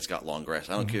everybody that's got long grass.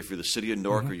 I don't care if you're the city of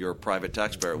Newark or you're a private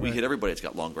taxpayer. We hit everybody that's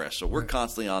got long grass. So we're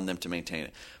constantly on them to maintain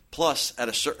it. Plus, at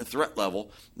a certain threat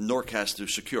level, Newark has to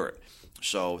secure it.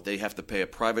 So they have to pay a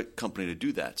private company to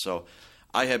do that. So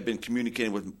I have been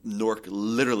communicating with Newark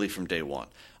literally from day one.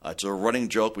 It's a running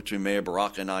joke between Mayor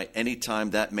Baraka and I.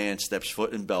 Anytime that man steps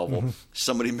foot in Belleville,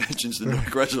 somebody mentions the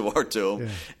Newark Reservoir to him.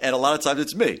 And a lot of times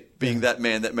it's me being that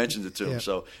man that mentions it to him.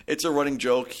 So it's a running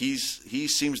joke. He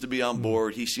seems to be on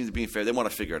board. He seems to be fair. They want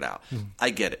to figure it out.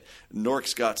 I get it.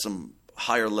 Newark's got some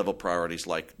higher level priorities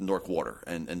like Newark Water,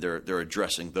 and they're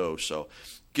addressing those. So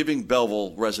giving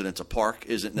Belleville residents a park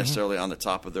isn't necessarily on the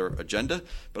top of their agenda,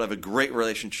 but I have a great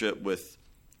relationship with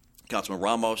Councilman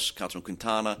Ramos, Councilman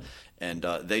Quintana, and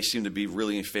they seem to be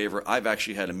really in favor. I've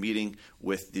actually had a meeting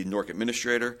with the Newark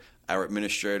administrator. Our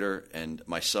administrator and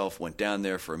myself went down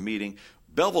there for a meeting.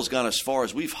 Belleville's gone as far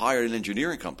as we've hired an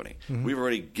engineering company. We've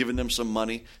already given them some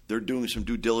money. They're doing some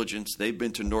due diligence. They've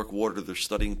been to Newark Water. They're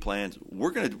studying plans.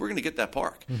 We're gonna get that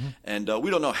park, and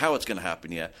we don't know how it's going to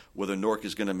happen yet. Whether Newark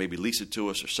is going to maybe lease it to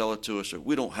us or sell it to us, or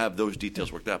we don't have those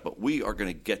details worked out. But we are going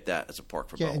to get that as a park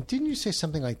for Belleville. And didn't you say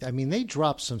something like that? I mean, they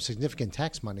dropped some significant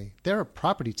tax money. They're a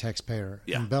property taxpayer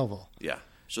in Belleville. Yeah.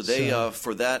 So they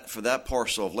for that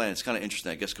parcel of land, it's kind of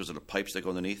interesting, I guess, because of the pipes that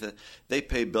go underneath it. They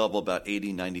pay Belleville about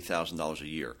 $80,000-$90,000 a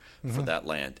year for that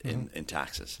land in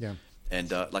taxes. Yeah. And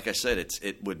like I said,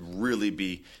 it would really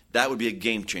be a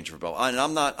game changer for Belleville. And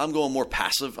I'm going more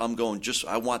passive. I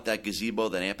want that gazebo,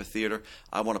 that amphitheater.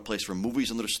 I want a place for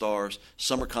movies under the stars,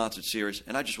 summer concert series,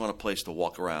 and I just want a place to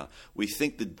walk around. We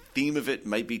think the theme of it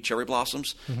might be cherry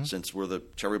blossoms, since we're the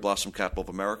cherry blossom capital of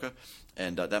America.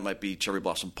 And that might be Cherry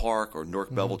Blossom Park or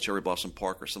Newark Belleville Cherry Blossom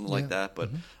Park or something like that. But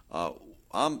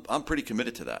I'm pretty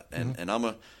committed to that, and I'm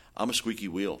a squeaky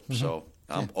wheel. So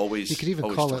I'm always. You could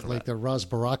even call it like the Ros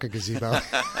Baraka gazebo.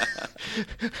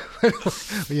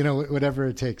 Whatever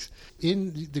it takes.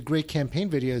 In the great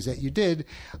campaign videos that you did,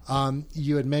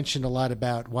 you had mentioned a lot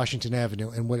about Washington Avenue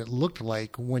and what it looked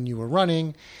like when you were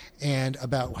running, and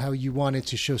about how you wanted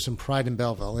to show some pride in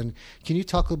Belleville. And can you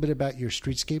talk a little bit about your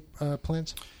streetscape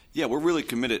plans? Yeah, we're really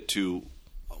committed to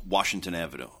Washington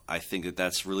Avenue. I think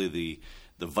that's really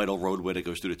the vital roadway that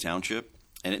goes through the township,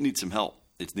 and it needs some help.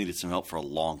 It's needed some help for a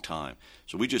long time.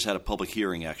 So we just had a public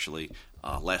hearing, actually,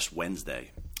 last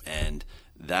Wednesday, and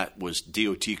that was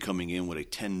DOT coming in with a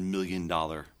 $10 million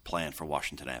plan for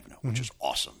Washington Avenue, which is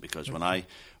awesome, because when I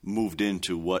moved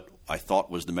into what I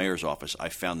thought was the mayor's office, I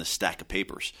found this stack of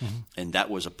papers, and that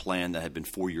was a plan that had been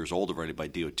 4 years old already by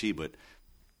DOT, but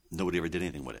nobody ever did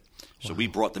anything with it. So we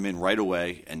brought them in right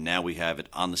away, and now we have it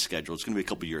on the schedule. It's going to be a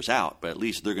couple of years out, but at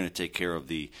least they're going to take care of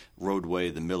the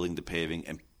roadway, the milling, the paving,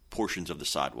 and portions of the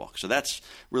sidewalk. So that's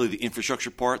really the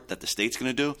infrastructure part that the state's going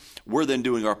to do. We're then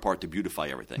doing our part to beautify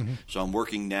everything. So I'm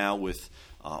working now with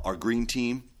our green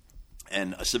team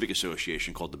and a civic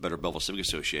association called the Better Belleville Civic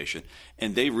Association,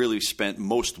 and they really spent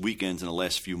most weekends in the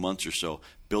last few months or so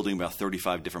building about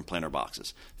 35 different planter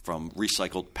boxes from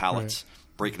recycled pallets,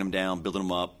 breaking them down, building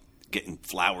them up, getting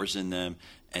flowers in them,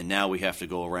 and now we have to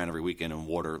go around every weekend and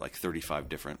water like 35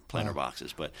 different planter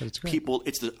boxes. But people,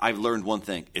 I've learned one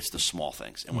thing: it's the small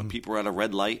things. And when people are at a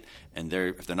red light and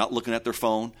if they're not looking at their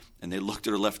phone and they look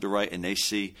to the left or right and they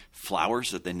see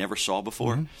flowers that they never saw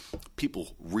before,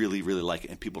 people really, really like it,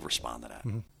 and people respond to that.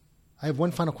 I have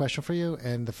one final question for you,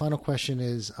 and the final question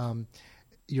is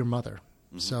your mother.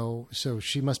 So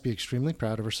she must be extremely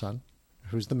proud of her son,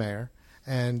 who's the mayor,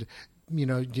 and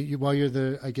while you're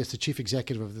the chief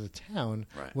executive of the town,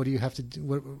 what do you have to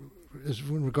do?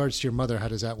 In regards to your mother, how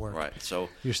does that work? Right. So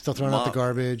you're still throwing out the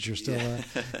garbage. You're still,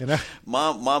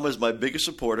 Mom is my biggest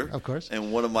supporter, of course,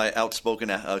 and one of my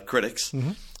outspoken critics.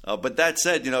 But that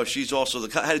said, she's also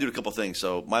had to do a couple things.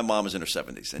 So my mom is in her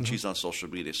 70s, and she's on social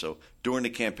media. So during the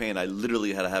campaign, I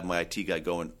literally had to have my IT guy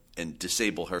go and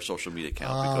disable her social media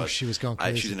account because she was going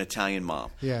crazy. She's an Italian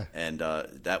mom, and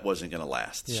that wasn't going to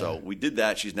last. Yeah. So we did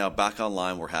that. She's now back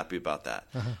online. We're happy about that.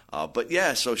 But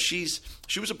yeah, so she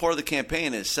was a part of the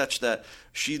campaign as such that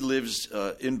she lives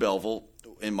in Belleville,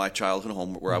 in my childhood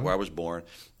home where I was born,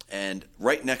 and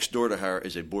right next door to her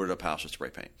is a boarded up house with spray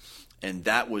paint, and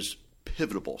that was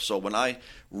pivotal. So when I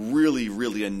really,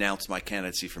 really announced my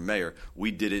candidacy for mayor,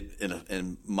 we did it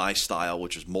in my style,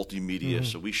 which is multimedia.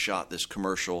 So we shot this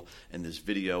commercial and this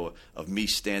video of me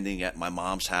standing at my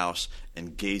mom's house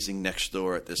and gazing next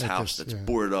door at this house that's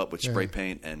boarded up with spray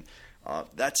paint. And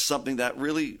that's something that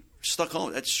really struck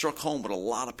home with a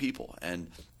lot of people.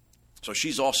 And so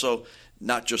she's also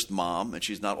not just mom, and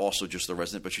she's not also just a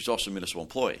resident, but she's also a municipal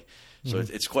employee. So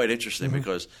it's quite interesting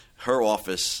because her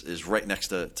office is right next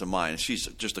to mine. She's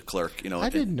just a clerk, in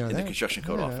the construction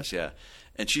code office. Yeah.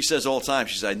 And she says all the time,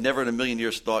 she says, I never in a million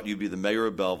years thought you'd be the mayor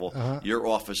of Belleville. Your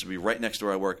office would be right next to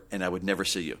where I work, and I would never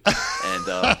see you.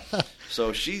 And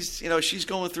so she's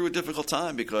going through a difficult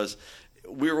time because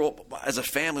as a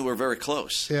family, we're very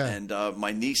close. Yeah. And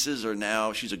my nieces are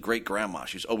now, she's a great grandma.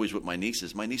 She's always with my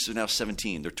nieces. My nieces are now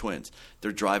 17. They're twins.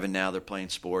 They're driving now. They're playing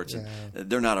sports. And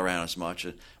they're not around as much.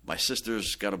 My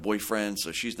sister's got a boyfriend,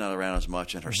 so she's not around as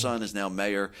much. And her son is now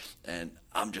mayor. And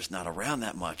I'm just not around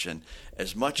that much. And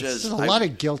as much as there's a lot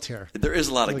of guilt here. There is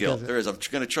a lot of guilt. There is. I'm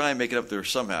going to try and make it up there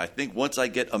somehow. I think once I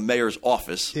get a mayor's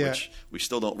office, which we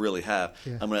still don't really have,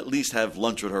 I'm going to at least have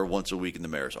lunch with her once a week in the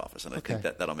mayor's office, and I think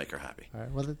that'll make her happy. All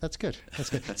right. Well, that's good. That's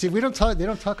good. See, they don't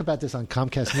talk about this on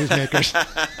Comcast Newsmakers.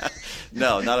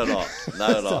 No, not at all.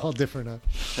 Not at all. It's all different.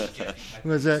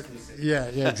 Was that? Yeah,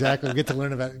 exactly. We get to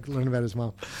learn about his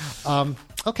mom.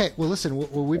 Okay. Well, listen.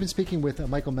 We've been speaking with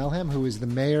Michael Melham, who is the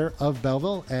mayor of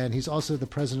Belleville, and he's also the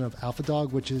president of Alpha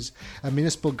Dog, which is a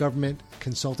municipal government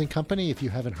consulting company. If you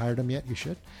haven't hired them yet, you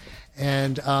should.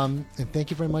 And thank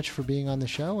you very much for being on the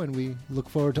show, and we look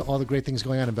forward to all the great things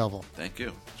going on in Belleville. Thank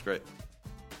you. It's great.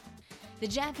 The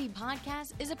Jaffe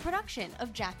Podcast is a production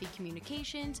of Jaffe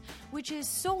Communications, which is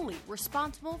solely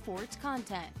responsible for its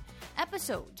content.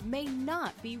 Episodes may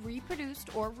not be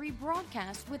reproduced or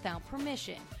rebroadcast without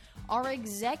permission. Our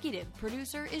executive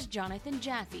producer is Jonathan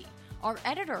Jaffe. Our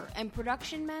editor and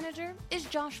production manager is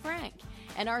Josh Frank.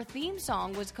 And our theme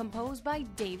song was composed by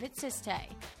David Siste.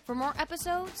 For more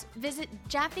episodes, visit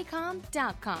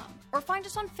jaffecom.com or find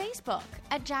us on Facebook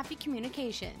at Jaffe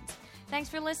Communications. Thanks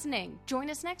for listening.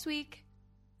 Join us next week.